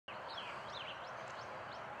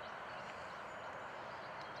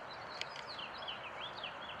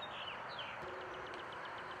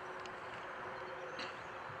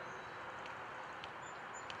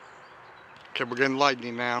Okay, we're getting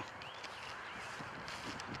lightning now.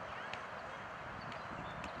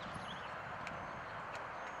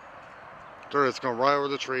 There it's going right over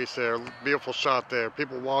the trees there. Beautiful shot there.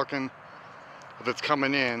 People walking. If it's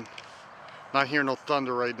coming in. Not hearing no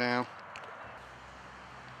thunder right now.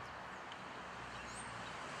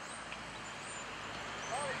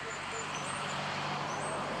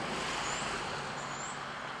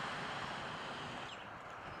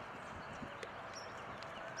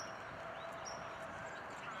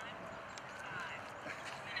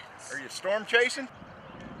 Are you storm chasing?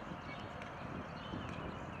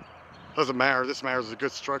 Doesn't matter. This matters. It's a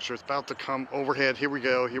good structure. It's about to come overhead. Here we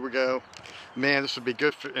go. Here we go. Man, this would be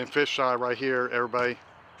good in fish eye right here, everybody.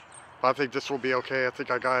 But I think this will be okay. I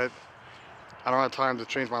think I got it. I don't have time to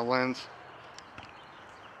change my lens.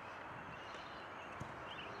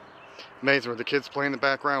 Amazing with the kids playing in the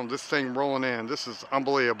background. This thing rolling in. This is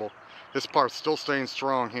unbelievable. This part's still staying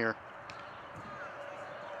strong here.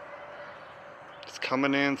 It's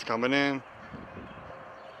coming in. It's coming in.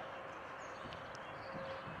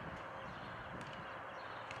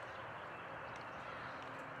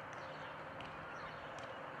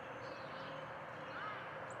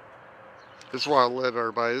 This is where I live,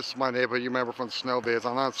 everybody. This is my neighborhood. You remember from the snow days.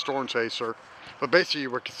 I'm not a storm chaser, but basically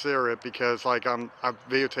you would consider it because like I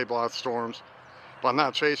videotape a lot of storms, but I'm not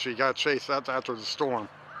a chaser. You gotta chase that after the storm.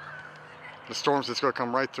 The storm's just gonna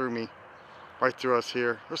come right through me, right through us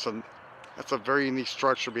here. That's a very unique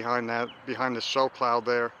structure behind that, behind the show cloud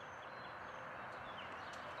there.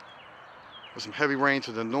 There's some heavy rain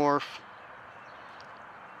to the north.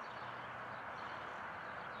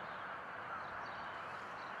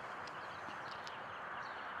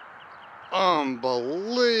 Unbelievable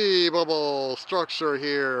structure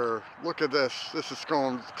here. Look at this. This is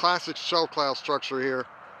going classic show cloud structure here.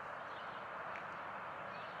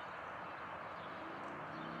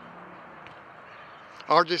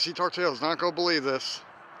 RJC Tortillo's not gonna believe this.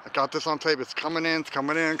 I got this on tape. It's coming in. It's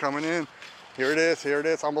coming in. Coming in. Here it is. Here it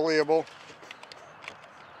is. Unbelievable.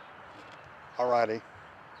 Alrighty.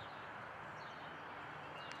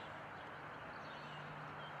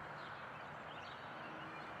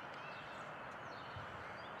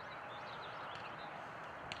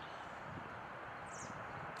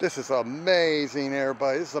 This is amazing,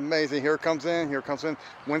 everybody. This is amazing. Here it comes in. Here it comes in.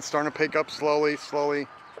 Wind's starting to pick up slowly, slowly.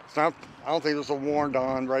 It's not. I don't think there's a warrant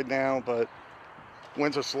on right now, but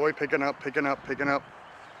winds are slowly picking up, picking up, picking up.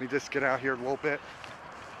 Let me just get out here a little bit.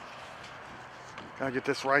 Gotta get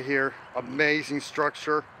this right here. Amazing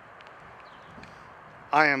structure.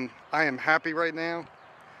 I am happy right now.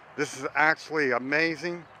 This is actually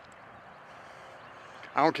amazing.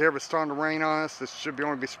 I don't care if it's starting to rain on us. This should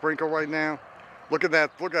only be sprinkled right now. Look at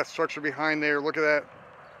that. Look at that structure behind there. Look at that.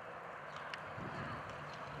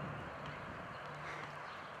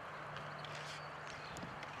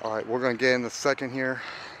 All right, we're going to get in the second here.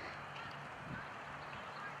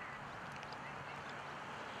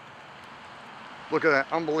 Look at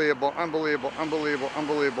that. Unbelievable, unbelievable, unbelievable,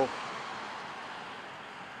 unbelievable.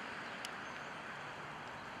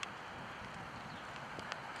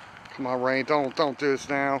 Come on, rain. Don't do this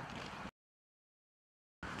now.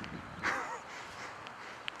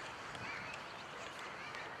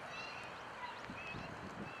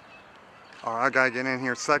 All right, I gotta get in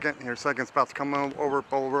here second. Here, second's about to come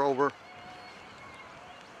over.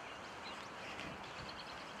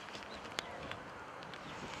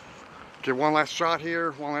 Get one last shot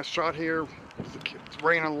here. One last shot here. It's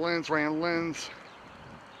rain on the lens. Rain on the lens.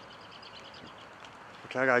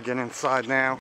 Okay, I gotta get inside now.